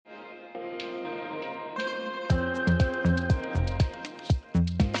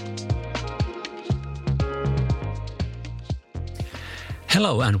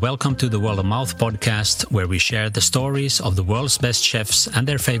Hello and welcome to the World of Mouth podcast, where we share the stories of the world's best chefs and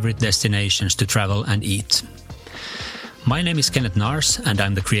their favorite destinations to travel and eat. My name is Kenneth Nars and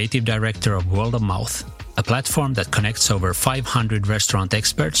I'm the creative director of World of Mouth, a platform that connects over 500 restaurant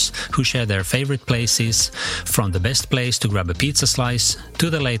experts who share their favorite places, from the best place to grab a pizza slice to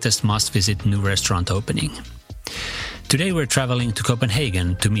the latest must-visit new restaurant opening. Today we're traveling to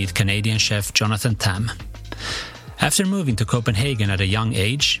Copenhagen to meet Canadian chef Jonathan Tam. After moving to Copenhagen at a young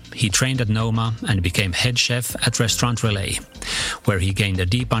age, he trained at Noma and became head chef at Restaurant Relais, where he gained a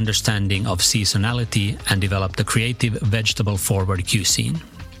deep understanding of seasonality and developed a creative vegetable-forward cuisine.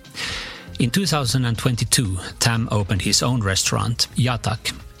 In 2022, Tam opened his own restaurant,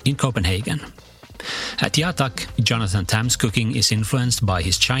 Jatak, in Copenhagen. At Jatak, Jonathan Tam's cooking is influenced by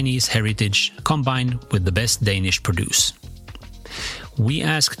his Chinese heritage combined with the best Danish produce. We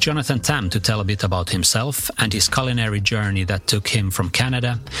asked Jonathan Tam to tell a bit about himself and his culinary journey that took him from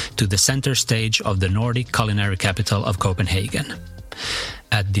Canada to the center stage of the Nordic culinary capital of Copenhagen.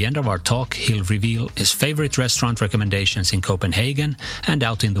 At the end of our talk, he'll reveal his favorite restaurant recommendations in Copenhagen and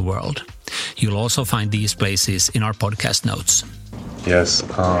out in the world. You'll also find these places in our podcast notes. Yes,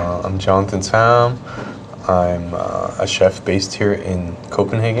 I'm Jonathan Tam. I'm a chef based here in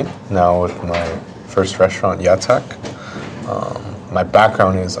Copenhagen, now with my first restaurant, Jatak. My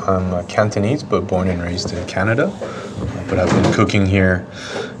background is I'm Cantonese, but born and raised in Canada. But I've been cooking here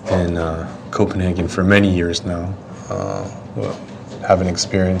in Copenhagen for many years now. Having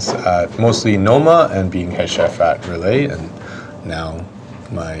experience at mostly Noma and being head chef at Relais, and now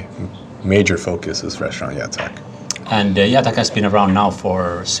my major focus is restaurant Jatak. And Jatak has been around now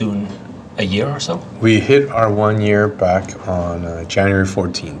for soon a year or so? We hit our 1 year back on January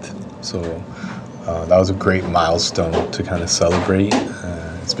 14th. So that was a great milestone to kind of celebrate.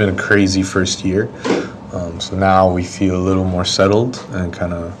 It's been a crazy first year. So now we feel a little more settled and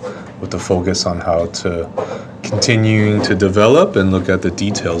kind of with the focus on how to continuing to develop and look at the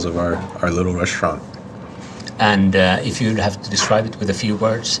details of our little restaurant. And if you'd have to describe it with a few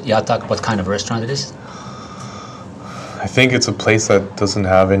words, Jatak, what kind of restaurant it is? I think it's a place that doesn't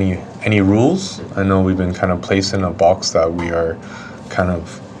have any rules. I know we've been kind of placed in a box that we are kind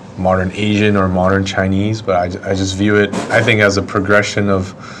of modern Asian or modern Chinese, but I just view it, I think, as a progression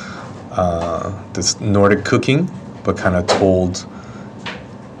of this Nordic cooking, but kind of told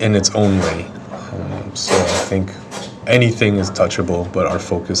in its own way. So I think anything is touchable, but our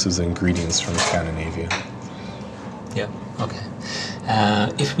focus is ingredients from Scandinavia. Yeah, okay.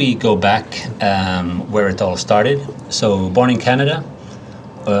 If we go back where it all started, so born in Canada,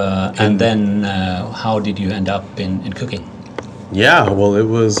 and then how did you end up in cooking? Yeah, well, it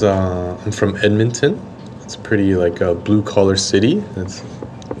was, I'm from Edmonton. It's pretty like a blue-collar city. It's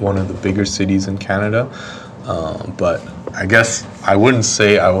one of the bigger cities in Canada. But I guess I wouldn't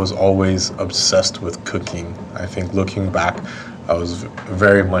say I was always obsessed with cooking. I think looking back, I was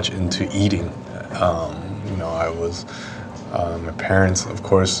very much into eating. I was, my parents, of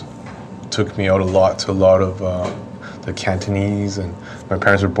course, took me out to a lot of the Cantonese, and my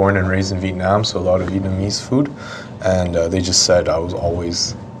parents were born and raised in Vietnam, so a lot of Vietnamese food. And they just said I was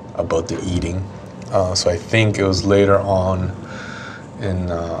always about the eating. So I think it was later on in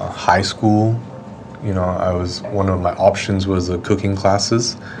high school, one of my options was the cooking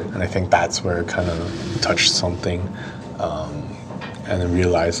classes. And I think that's where it kind of touched something. And then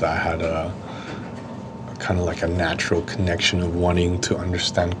realized I had a kind of like a natural connection of wanting to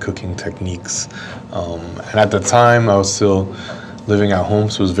understand cooking techniques. And at the time, I was still living at home,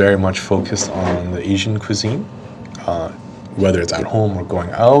 so it was very much focused on the Asian cuisine. Whether it's at home or going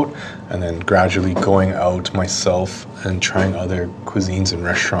out, and then gradually going out myself and trying other cuisines and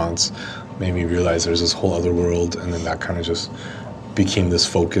restaurants made me realize there's this whole other world, and then that kind of just became this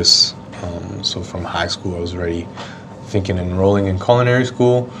focus. So from high school, I was already thinking enrolling in culinary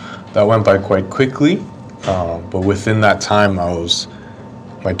school. That went by quite quickly, but within that time,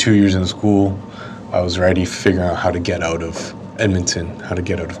 my 2 years in school, I was already figuring out how to get out of Edmonton, how to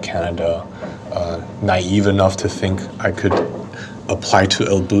get out of Canada. Naive enough to think I could apply to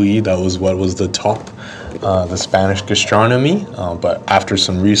El Bulli. That was what was the top, the Spanish gastronomy. But after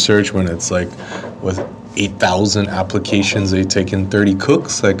some research, when it's like with 8,000 applications, they take in 30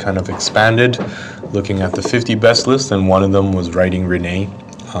 cooks, I kind of expanded, looking at the 50 best list, and one of them was writing Renee.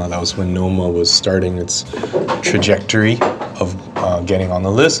 That was when Noma was starting its trajectory of getting on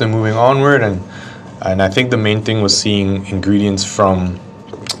the list and moving onward. And I think the main thing was seeing ingredients from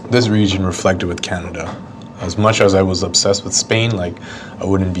this region reflected with Canada. as much as I was obsessed with Spain, like I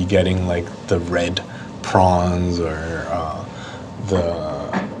wouldn't be getting like the red prawns or the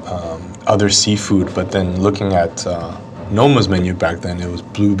other seafood. But then looking at Noma's menu back then, it was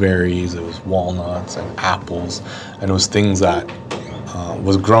blueberries, it was walnuts and apples, and it was things that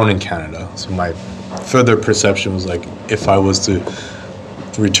was grown in Canada. So my further perception was like, if I was to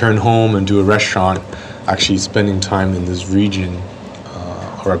return home and do a restaurant, actually spending time in this region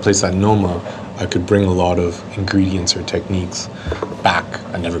or a place like Noma, I could bring a lot of ingredients or techniques back.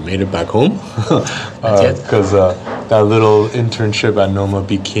 I never made it back home because that little internship at Noma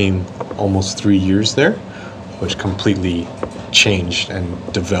became almost 3 years there, which completely changed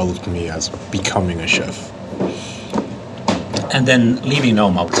and developed me as becoming a chef. And then leaving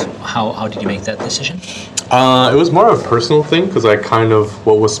Noma, how did you make that decision? It was more of a personal thing because I kind of,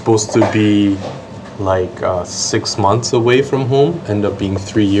 what was supposed to be like 6 months away from home ended up being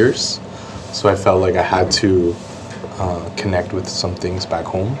 3 years. So I felt like I had to connect with some things back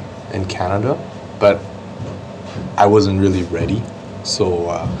home in Canada, but I wasn't really ready.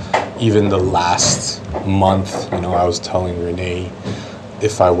 So even the last month, I was telling Renee,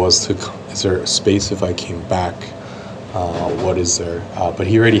 if I was to, is there a space if I came back? What is there? But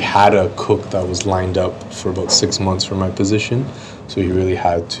he already had a cook that was lined up for about 6 months for my position. So he really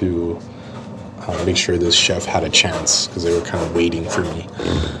had to make sure this chef had a chance because they were kind of waiting for me.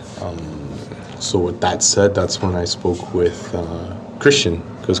 So with that said, that's when I spoke with Christian.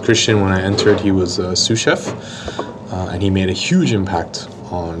 Because Christian, when I entered, he was a sous chef. And he made a huge impact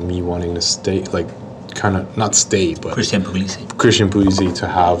on me wanting to stay, like kind of, not stay, but... Christian Puglisi to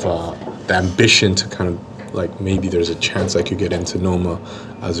have the ambition to kind of like maybe there's a chance I could get into Noma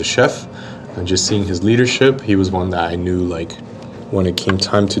as a chef. And just seeing his leadership, he was one that I knew like when it came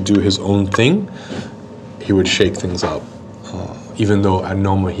time to do his own thing, he would shake things up. Even though at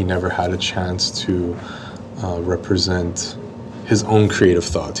Noma he never had a chance to represent his own creative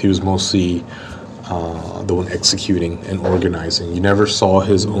thoughts. He was mostly the one executing and organizing. You never saw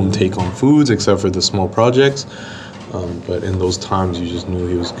his own take on foods except for the small projects. But in those times, you just knew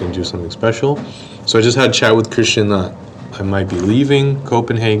he was going to do something special. So I just had a chat with Christian that I might be leaving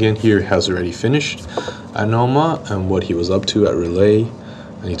Copenhagen. He has already finished at Noma and what he was up to at Relay.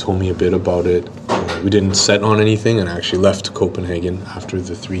 And he told me a bit about it. We didn't set on anything and I actually left Copenhagen after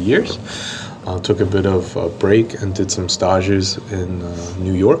the 3 years. Took a bit of a break and did some stages in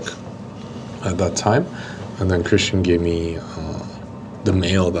New York at that time. And then Christian gave me the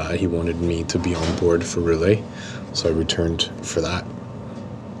mail that he wanted me to be on board for Relay. So I returned for that.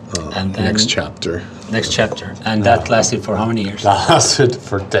 And then next chapter. And that lasted for how many years? That lasted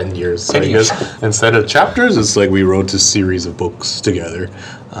for 10 years. So 10 years. I guess instead of chapters, it's like we wrote a series of books together,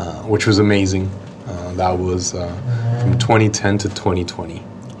 which was amazing. That was from 2010 to 2020.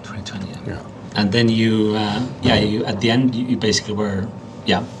 2020, yeah. And then you at the end, you basically were,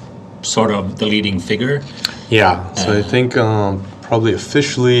 sort of the leading figure. Yeah, so I think probably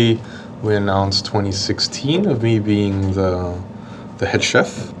officially we announced 2016 of me being the head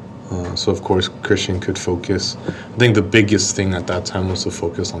chef. So of course Christian could focus. I think the biggest thing at that time was to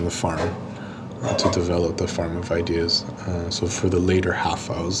focus on the farm, to develop the farm of ideas. So for the later half,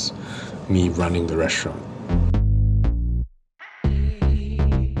 I was me running the restaurant.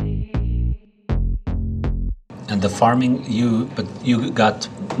 And the farming, you got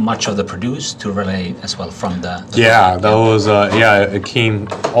much of the produce to Relay as well from the that was it came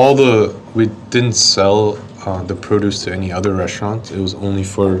we didn't sell the produce to any other restaurant. It was only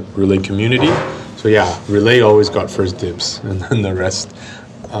for Relay community. So Relay always got first dibs, and then the rest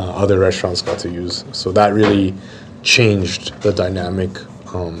other restaurants got to use. So that really changed the dynamic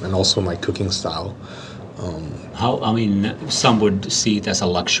and also my cooking style. Some would see it as a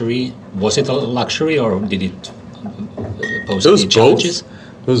luxury. Was it a luxury or did it pose any challenges?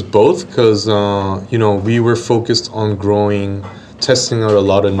 It was both because, we were focused on testing out a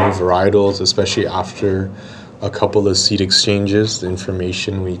lot of new varietals, especially after a couple of seed exchanges. The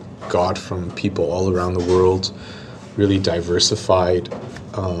information we got from people all around the world really diversified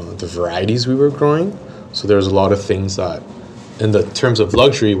the varieties we were growing. So there's a lot of things that, in the terms of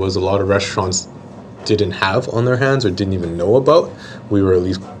luxury, was a lot of restaurants didn't have on their hands or didn't even know about. We were at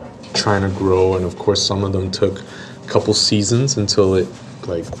least trying to grow, and of course some of them took a couple seasons until it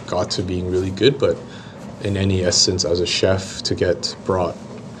got to being really good. But in any essence, as a chef, to get brought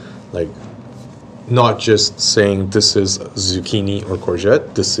not just saying this is zucchini or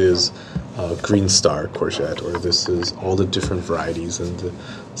courgette, this is green star courgette, or this is all the different varieties, and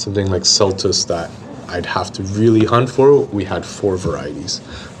something like Celtus that I'd have to really hunt for, we had 4 varieties.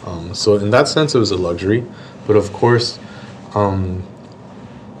 So in that sense, it was a luxury. But of course,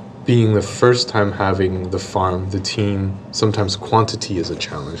 being the first time having the farm, the team, sometimes quantity is a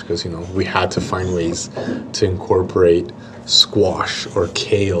challenge because, we had to find ways to incorporate squash or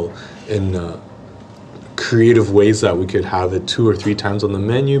kale in creative ways that we could have it 2 or 3 times on the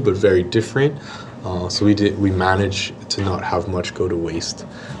menu, but very different. So we managed to not have much go to waste.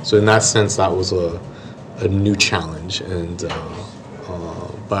 So in that sense, that was a new challenge, and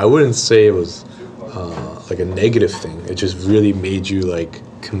but I wouldn't say it was like a negative thing. It just really made you like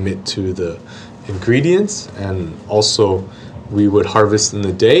commit to the ingredients, and also we would harvest in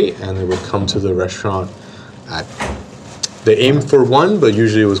the day, and they would come to the restaurant at, they aimed for 1, but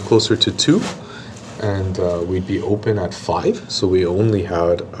usually it was closer to 2, and we'd be open at 5, so we only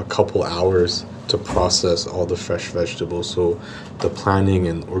had a couple hours to process all the fresh vegetables. So the planning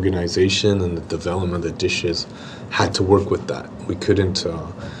and organization and the development of the dishes had to work with that. We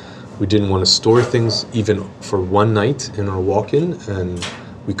didn't want to store things even for 1 night in our walk-in, and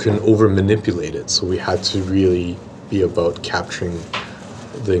we couldn't over manipulate it. So we had to really be about capturing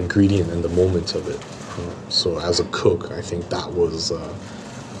the ingredient and the moment of it. So as a cook, I think that was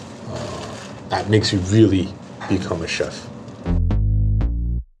that makes you really become a chef.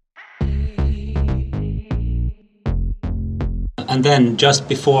 And then just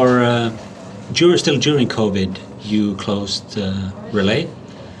before, during COVID, you closed Relay.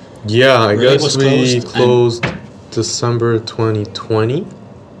 Yeah, I Relay guess we closed December 2020.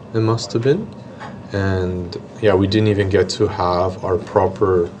 It must have been, and yeah, we didn't even get to have our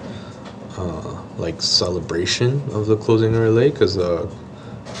proper like celebration of the closing of Relay because the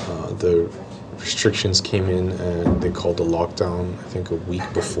restrictions came in and they called a lockdown, I think, a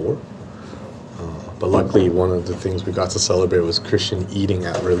week before. But luckily, one of the things we got to celebrate was Christian eating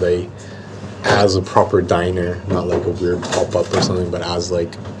at Relay as a proper diner, not like a weird pop-up or something, but as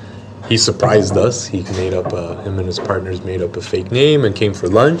like, he surprised us. He made up, him and his partners made up a fake name and came for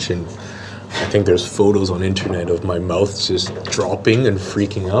lunch, and I think there's photos on internet of my mouth just dropping and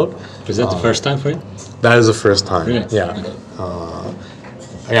freaking out. Was that the first time for you? That is the first time, really? Yeah.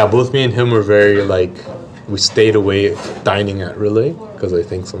 Yeah, both me and him were very like, we stayed away dining at Relay because I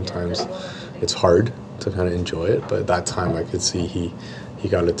think sometimes it's hard to kind of enjoy it, but at that time I could see he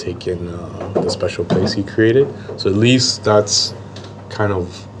got to take in the special place he created. So at least that's kind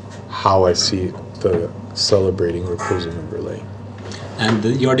of how I see the celebrating or closing of Relay. And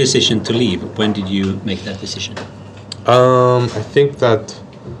your decision to leave, when did you make that decision? I think that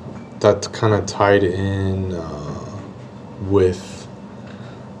kind of tied in with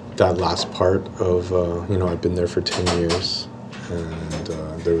that last part of, I've been there for 10 years, and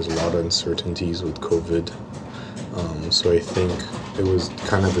there was a lot of uncertainties with COVID. So I think it was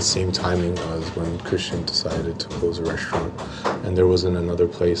kind of the same timing as when Christian decided to close a restaurant, and there wasn't another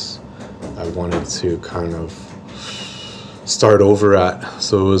place I wanted to kind of start over at.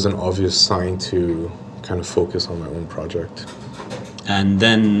 So it was an obvious sign to kind of focus on my own project. And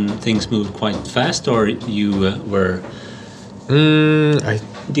then things moved quite fast, or you were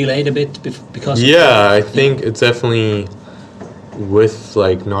delayed a bit because yeah, I think it's definitely with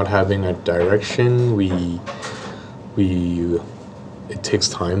like not having a direction, it takes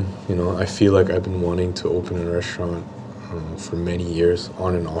time, I feel like I've been wanting to open a restaurant for many years,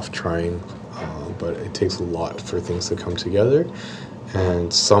 on and off trying, but it takes a lot for things to come together,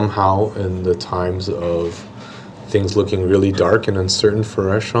 and somehow in the times of things looking really dark and uncertain for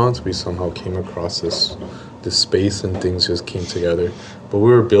restaurants, we somehow came across this space and things just came together. But we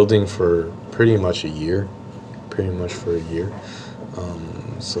were building for pretty much for a year.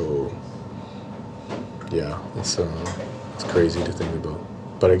 So yeah, it's crazy to think about.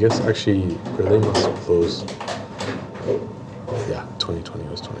 But I guess actually Relay must have closed. Yeah, 2020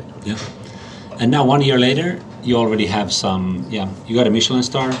 was 2020. Yeah. And now 1 year later, you already have some. Yeah, you got a Michelin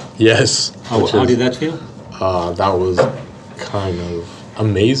star. Yes. How did that feel? That was kind of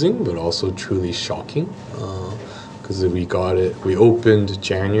amazing, but also truly shocking. Because we opened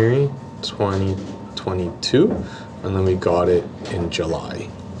January 2022, and then we got it in July,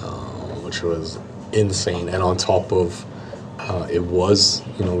 which was insane. And on top of it was,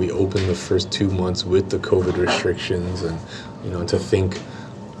 we opened the first 2 months with the COVID restrictions, and to think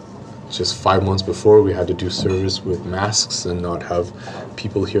just 5 months before we had to do service with masks and not have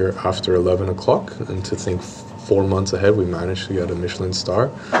people here after 11 o'clock, and to think 4 months ahead we managed to get a Michelin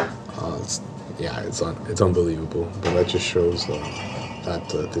star. It's unbelievable, but that just shows that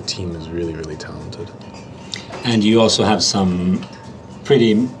the team is really, really talented. And you also have some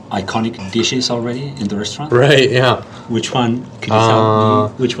pretty iconic dishes already in the restaurant? Right, yeah. Which one? Can you tell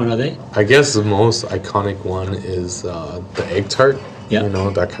me which one are they? I guess the most iconic one is the egg tart. Yeah.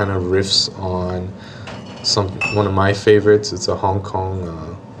 That kind of riffs on one of my favorites. It's a Hong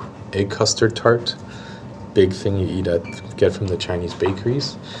Kong egg custard tart. Big thing you get from the Chinese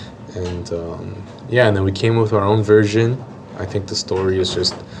bakeries. And and then we came with our own version. I think the story is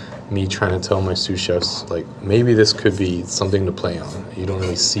just me trying to tell my sous chefs, like, maybe this could be something to play on. You don't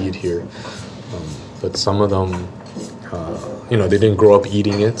really see it here. But some of them, they didn't grow up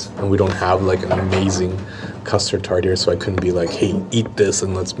eating it, and we don't have like an amazing custard tart here, so I couldn't be like, hey, eat this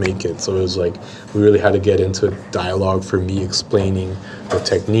and let's make it. So it was like we really had to get into a dialogue for me explaining the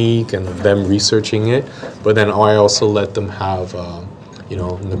technique and them researching it. But then I also let them have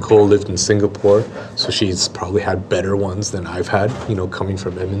Nicole lived in Singapore, so she's probably had better ones than I've had, coming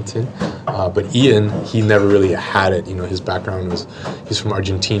from Edmonton. But Ian, he never really had it. His background he's from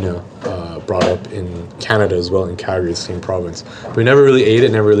Argentina, brought up in Canada as well, in Calgary, the same province. But we never really ate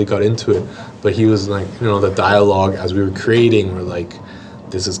it, never really got into it. But he was like, the dialogue as we were creating, we're like,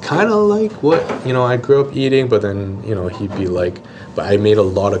 this is kind of like what, I grew up eating. But then, he'd be like, but I made a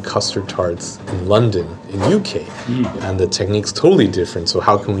lot of custard tarts in London, in UK, and the technique's totally different. So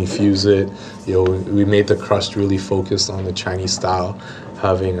how can we fuse it? We made the crust really focused on the Chinese style,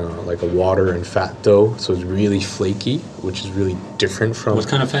 having like a water and fat dough, so it's really flaky, which is really different from... What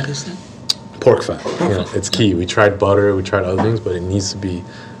kind of fat is that? Pork fat. It's key. We tried butter, we tried other things, but it needs to be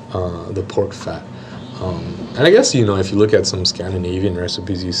the pork fat. And I guess, if you look at some Scandinavian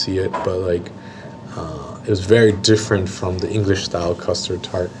recipes, you see it, but like... it was very different from the English style custard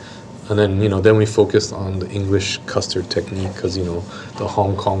tart. And then, then we focused on the English custard technique because, the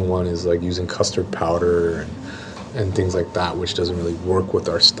Hong Kong one is like using custard powder and things like that, which doesn't really work with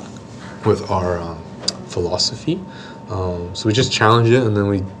our philosophy. So we just challenged it, and then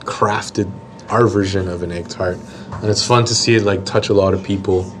we crafted our version of an egg tart. And it's fun to see it like touch a lot of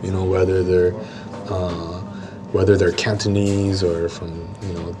people, whether they're Cantonese or from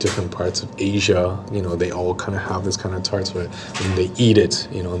different parts of Asia, they all kind of have this kind of tarts where when they eat it,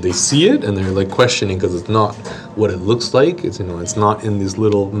 they see it and they're like questioning because it's not what it looks like. It's it's not in this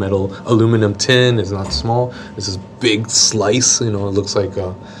little metal aluminum tin. It's not small. It's this big slice. It looks like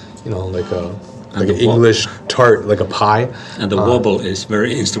like an English tart, like a pie. And the wobble is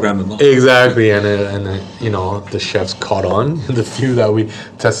very Instagrammable. Exactly, and the chefs caught on. The few that we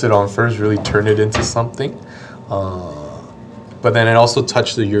tested on first really turned it into something. But then it also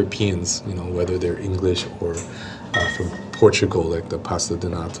touched the Europeans, whether they're English or from Portugal, like the pasta de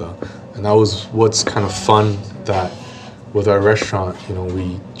nata. And that was what's kind of fun, that with our restaurant,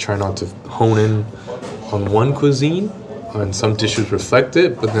 we try not to hone in on one cuisine, and some dishes reflect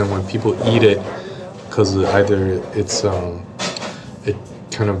it, but then when people eat it, because either it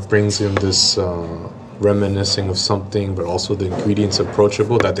kind of brings in this reminiscing of something, but also the ingredients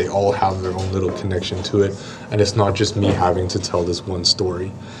approachable, that they all have their own little connection to it, and it's not just me having to tell this one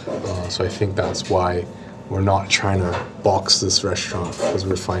story. So I think that's why we're not trying to box this restaurant, because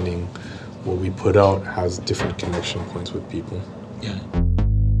we're finding what we put out has different connection points with people. Yeah.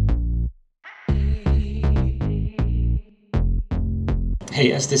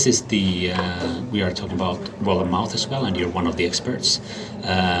 Hey, as this is we are talking about word of mouth as well, and you're one of the experts.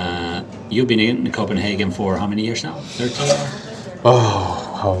 You've been in Copenhagen for how many years now? 13?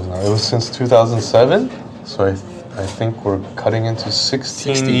 It was since 2007, so I think we're cutting into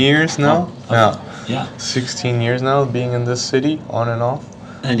 16 years now. Oh, okay. Yeah. 16 years now being in this city, on and off.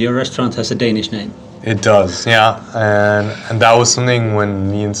 And your restaurant has a Danish name. It does, yeah. And that was something when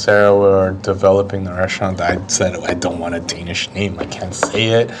me and Sarah were developing the restaurant, that I said, I don't want a Danish name. I can't say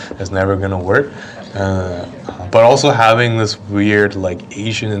it. It's never going to work. But also having this weird, like,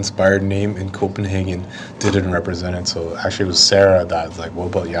 Asian-inspired name in Copenhagen didn't represent it. So actually it was Sarah that was like, what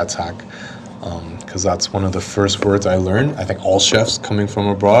about Jatak? Because that's one of the first words I learned. I think all chefs coming from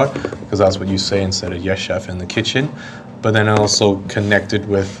abroad, because that's what you say instead of yes chef in the kitchen. But then I also connected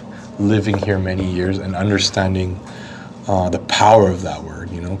with living here many years and understanding the power of that word,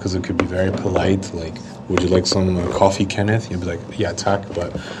 because it could be very polite, like, would you like some coffee, Kenneth? You'd be like, yeah, tack. But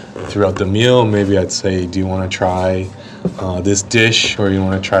throughout the meal, maybe I'd say, do you want to try this dish, or you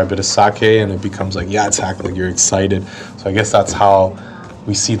want to try a bit of sake? And it becomes like, yeah, tack, like you're excited. So I guess that's how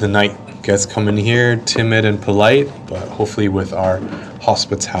we see the night. Guests come in here timid and polite, but hopefully with our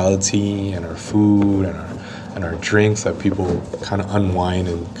hospitality and our food and our drinks, that people kind of unwind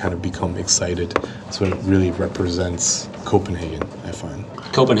and kind of become excited. That's what it really represents Copenhagen, I find.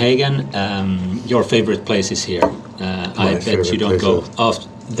 Copenhagen, your favorite place is here. I bet you don't go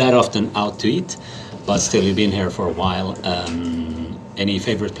that often out to eat, but still you've been here for a while. Any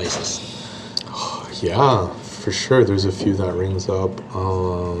favorite places? Yeah, for sure. There's a few that rings up.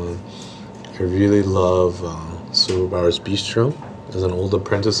 I really love Silverbauer's Bistro. There's an old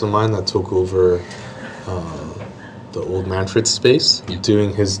apprentice of mine that took over the old Manfred space,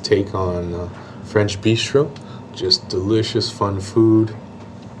 doing his take on French bistro. Just delicious, fun food.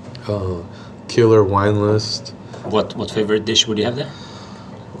 Killer wine list. What favorite dish would you have there?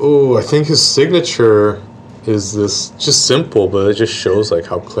 Oh, I think his signature is this, just simple, but it just shows like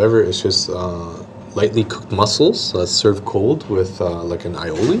how clever. It's just lightly cooked mussels that's served cold with like an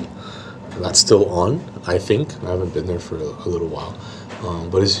aioli. That's still on, I think. I haven't been there for a little while.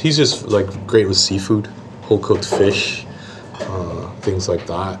 But he's just like great with seafood, whole cooked fish, things like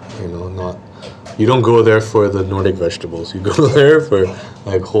that. You know, you don't go there for the Nordic vegetables. You go there for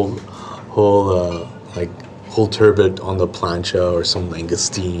like whole turbot on the plancha or some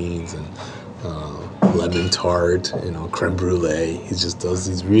langoustines and lemon tart, you know, creme brulee. He just does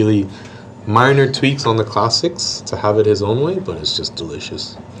these really minor tweaks on the classics to have it his own way, but it's just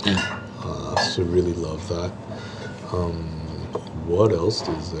delicious. Yeah. So really love that. What else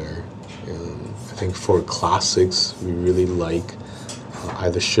is there? I think for classics, we really like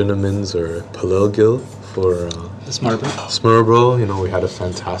either Schönemans or Palilgil for Smørrebrød. You know, we had a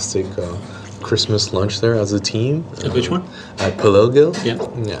fantastic Christmas lunch there as a team. At which one? At Palilgil. Yeah.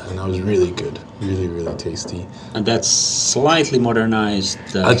 Yeah, and that was really good. Really, really tasty. And that's slightly modernized.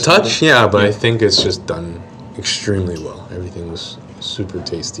 A touch, yeah, but I think it's just done extremely well. Everything was super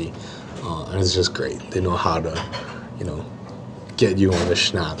tasty. And it's just great. They know how to, you know, get you on the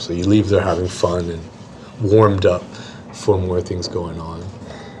schnapp. So you leave there having fun and warmed up for more things going on.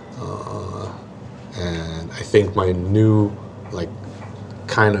 And I think my new, like,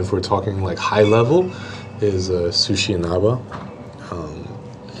 kind of, we're talking like high level, is Sushi Inaba.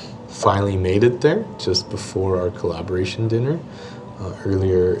 Finally made it there just before our collaboration dinner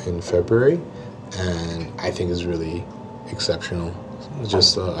earlier in February. And I think it's really exceptional.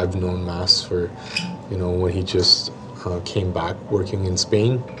 Just I've known Mas for, you know, when he just came back working in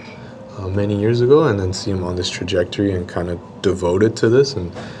Spain many years ago, and then see him on this trajectory and kind of devoted to this,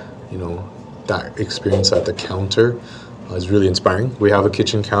 and you know, that experience at the counter is really inspiring. We have a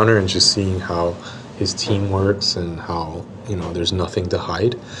kitchen counter, and just seeing how his team works and how, you know, there's nothing to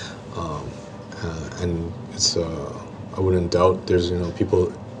hide, and it's I wouldn't doubt there's, you know,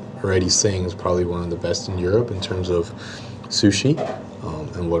 people already saying it's probably one of the best in Europe in terms of sushi,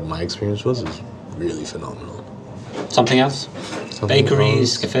 and what my experience was is really phenomenal. Something else?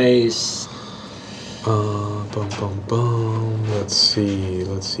 Bakeries, cafes. Let's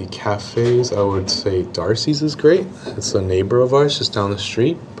see. Cafes. I would say Darcy's is great. It's a neighbor of ours just down the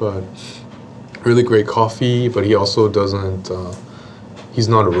street, but really great coffee. But he also doesn't. He's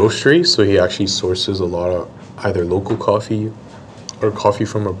not a roastery, so he actually sources a lot of either local coffee or coffee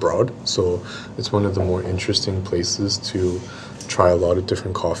from abroad. So it's one of the more interesting places to try a lot of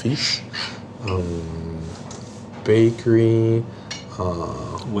different coffees. Bakery.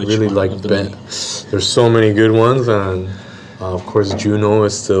 Really like Ben. There's so many good ones, and of course Juno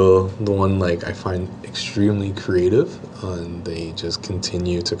is still the one like I find extremely creative, and they just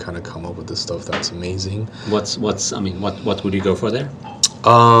continue to kind of come up with the stuff that's amazing. What would you go for there?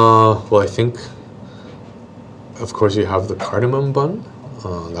 Well, I think of course you have the cardamom bun.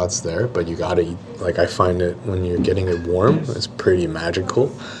 That's there, but you gotta eat. Like I find it when you're getting it warm, it's pretty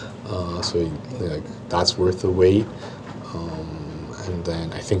magical. So like that's worth the wait. And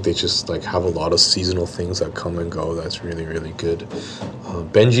then I think they just like have a lot of seasonal things that come and go. That's really, really good.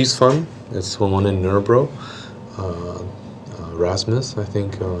 Benji's fun. It's the one in Nürnberg. Rasmus, I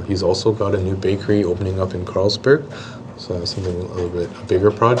think he's also got a new bakery opening up in Carlsberg. So that's something a little bit a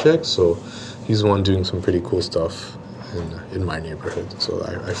bigger project. So he's the one doing some pretty cool stuff in my neighborhood. So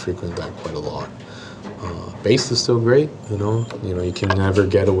I frequent that quite a lot. Base is still great. You know, you can never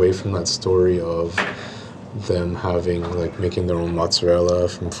get away from that story of them having like making their own mozzarella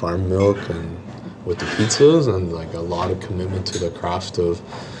from farm milk and with the pizzas, and like a lot of commitment to the craft of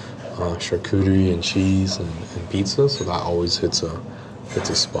charcuterie and cheese and pizza. So that always hits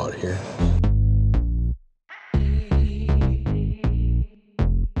a spot here.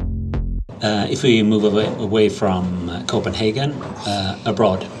 If we move away from Copenhagen,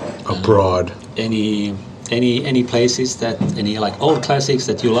 abroad. Any places any like old classics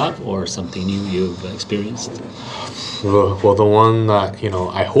that you love, or something new you've experienced? Well, the one that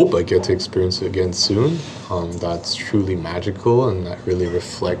I hope I get to experience again soon. That's truly magical and that really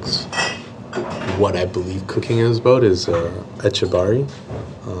reflects what I believe cooking is about is echebari.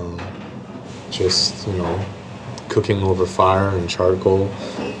 Just cooking over fire and charcoal,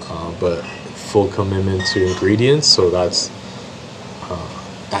 but full commitment to ingredients. So that's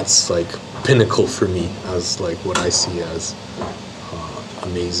like pinnacle for me as like what I see as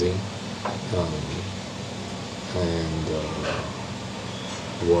amazing. And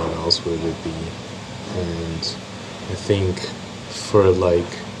what else would it be? And I think for like,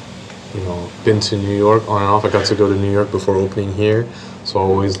 been to New York on and off. I got to go to New York before opening here, so I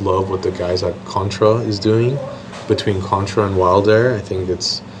always love what the guys at Contra is doing. Between Contra and Wild Air, I think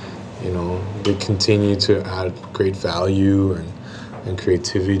it's, they continue to add great value and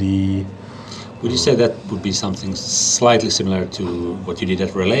creativity. Would you say that would be something slightly similar to what you did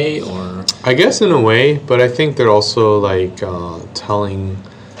at Relay, or? I guess in a way, but I think they're also like telling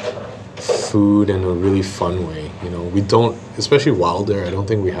food in a really fun way. We don't, especially Wild Air, I don't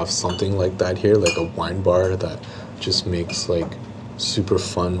think we have something like that here, like a wine bar that just makes like super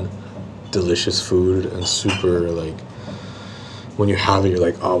fun, delicious food and super like, when you have it, you're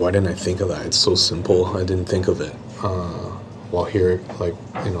like, oh, why didn't I think of that? It's so simple. I didn't think of it. While here, like,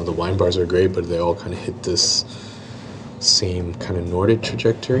 the wine bars are great, but they all kind of hit this same kind of Nordic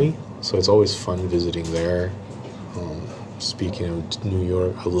trajectory. So it's always fun visiting there. Speaking of New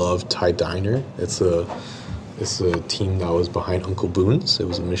York, I love Thai Diner. It's a team that was behind Uncle Boone's. It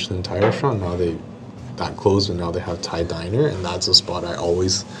was a Michelin Thai restaurant. Now that closed, and now they have Thai Diner, and that's a spot I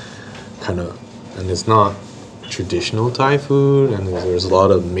always kind of, and it's not traditional Thai food, and there's a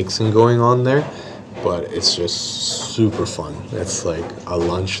lot of mixing going on there, but it's just super fun. It's like a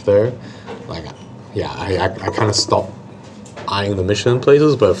lunch there. Like, yeah, I kind of stopped eyeing the Michelin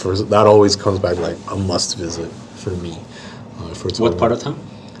places, but that always comes back like a must visit for me. What part of town?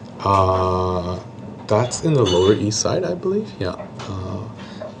 That's in the Lower East Side, I believe. Yeah,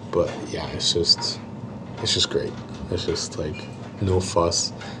 but yeah, it's just great. It's just like no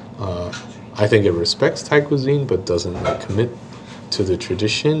fuss. I think it respects Thai cuisine, but doesn't like commit to the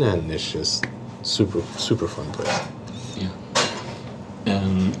tradition, and it's just super fun place.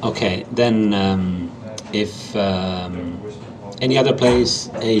 Yeah. Okay, then if any other place,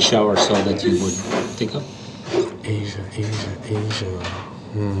 Asia or so, that you would think of? Asia.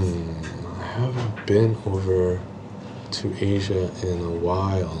 I haven't been over to Asia in a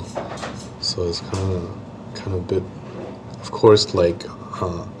while, so it's kind of a bit. Of course, like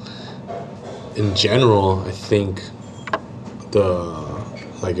in general, I think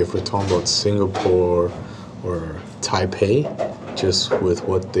if we're talking about Singapore or Taipei, just with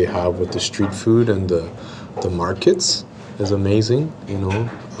what they have with the street food and the markets is amazing,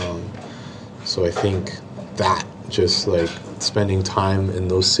 so I think that just like spending time in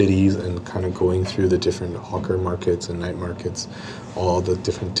those cities and kind of going through the different hawker markets and night markets, all the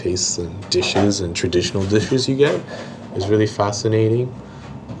different tastes and dishes and traditional dishes you get is really fascinating.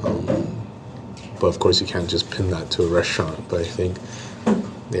 But of course you can't just pin that to a restaurant, but I think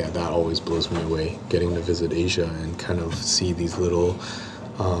that always blows me away, getting to visit Asia and kind of see these little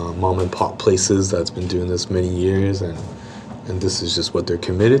mom and pop places that's been doing this many years, and this is just what they're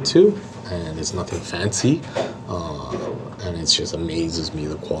committed to, and it's nothing fancy, and it just amazes me,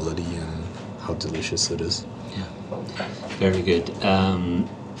 the quality and how delicious it is. Yeah, very good.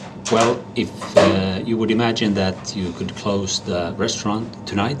 Well, if you would imagine that you could close the restaurant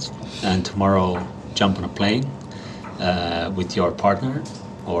tonight and tomorrow jump on a plane with your partner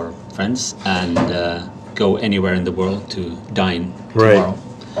or friends and go anywhere in the world to dine tomorrow,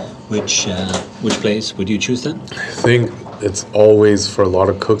 which place would you choose then? I think it's always, for a lot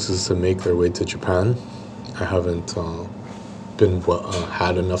of cooks, is to make their way to Japan. I haven't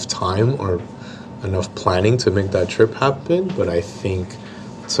had enough time or enough planning to make that trip happen, but I think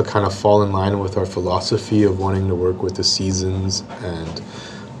to kind of fall in line with our philosophy of wanting to work with the seasons and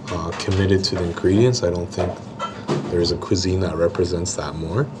committed to the ingredients, I don't think there's a cuisine that represents that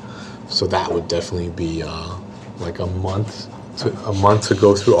more. So that would definitely be like a month to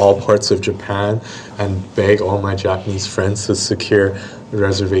go through all parts of Japan and beg all my Japanese friends to secure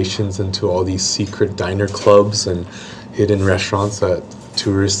reservations into all these secret diner clubs and hidden restaurants that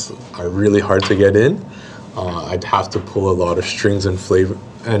tourists are really hard to get in. I'd have to pull a lot of strings and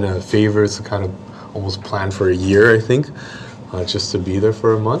favors to kind of almost plan for a year, I think, just to be there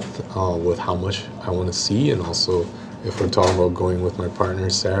for a month with how much I want to see. And also, if we're talking about going with my partner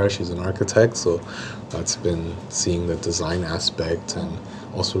Sarah, she's an architect, so that's been seeing the design aspect and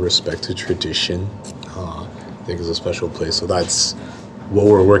also respect to tradition. I think is a special place. So that's what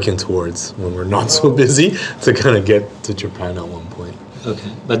we're working towards when we're not so busy, to kind of get to Japan at one point.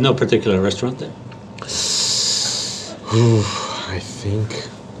 Okay, but no particular restaurant there? I think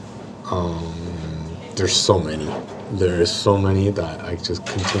there's so many. There is so many that I just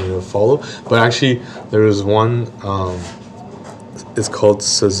continue to follow. But actually, there is one, it's called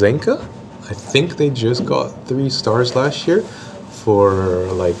Sazenka. I think they just got 3 stars last year for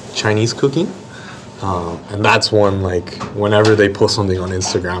like Chinese cooking. And that's one, like, whenever they post something on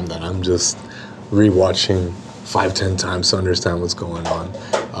Instagram, that I'm just rewatching 5-10 times to understand what's going on.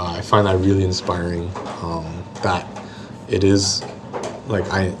 I find that really inspiring. That it is like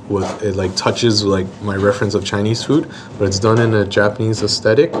it like touches like my reference of Chinese food, but it's done in a Japanese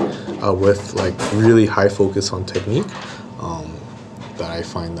aesthetic with like really high focus on technique. That I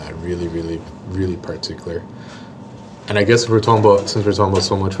find that really, really, really particular. And I guess since we're talking about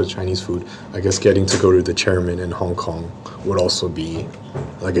so much with Chinese food, I guess getting to go to the chairman in Hong Kong would also be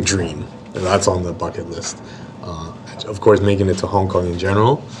like a dream. And that's on the bucket list. Of course, making it to Hong Kong in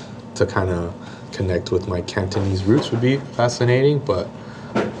general to kind of connect with my Cantonese roots would be fascinating. But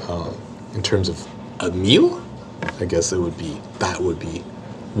in terms of a meal, I guess that would be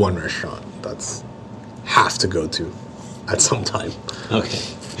one restaurant that's have to go to at some time. Okay.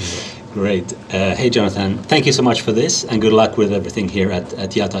 Great. Hey, Jonathan, thank you so much for this, and good luck with everything here at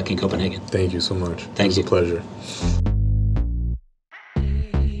Jatak in Copenhagen. Thank you so much. Thank you. It was a pleasure.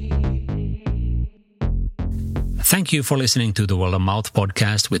 Thank you for listening to the World of Mouth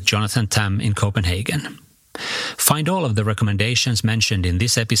podcast with Jonathan Tam in Copenhagen. Find all of the recommendations mentioned in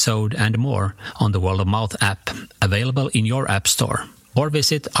this episode and more on the World of Mouth app, available in your app store, or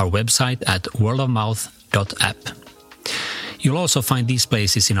visit our website at worldofmouth.app. You'll also find these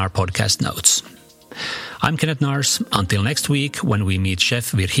places in our podcast notes. I'm Kenneth Nars. Until next week, when we meet Chef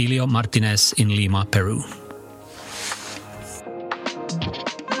Virgilio Martinez in Lima, Peru.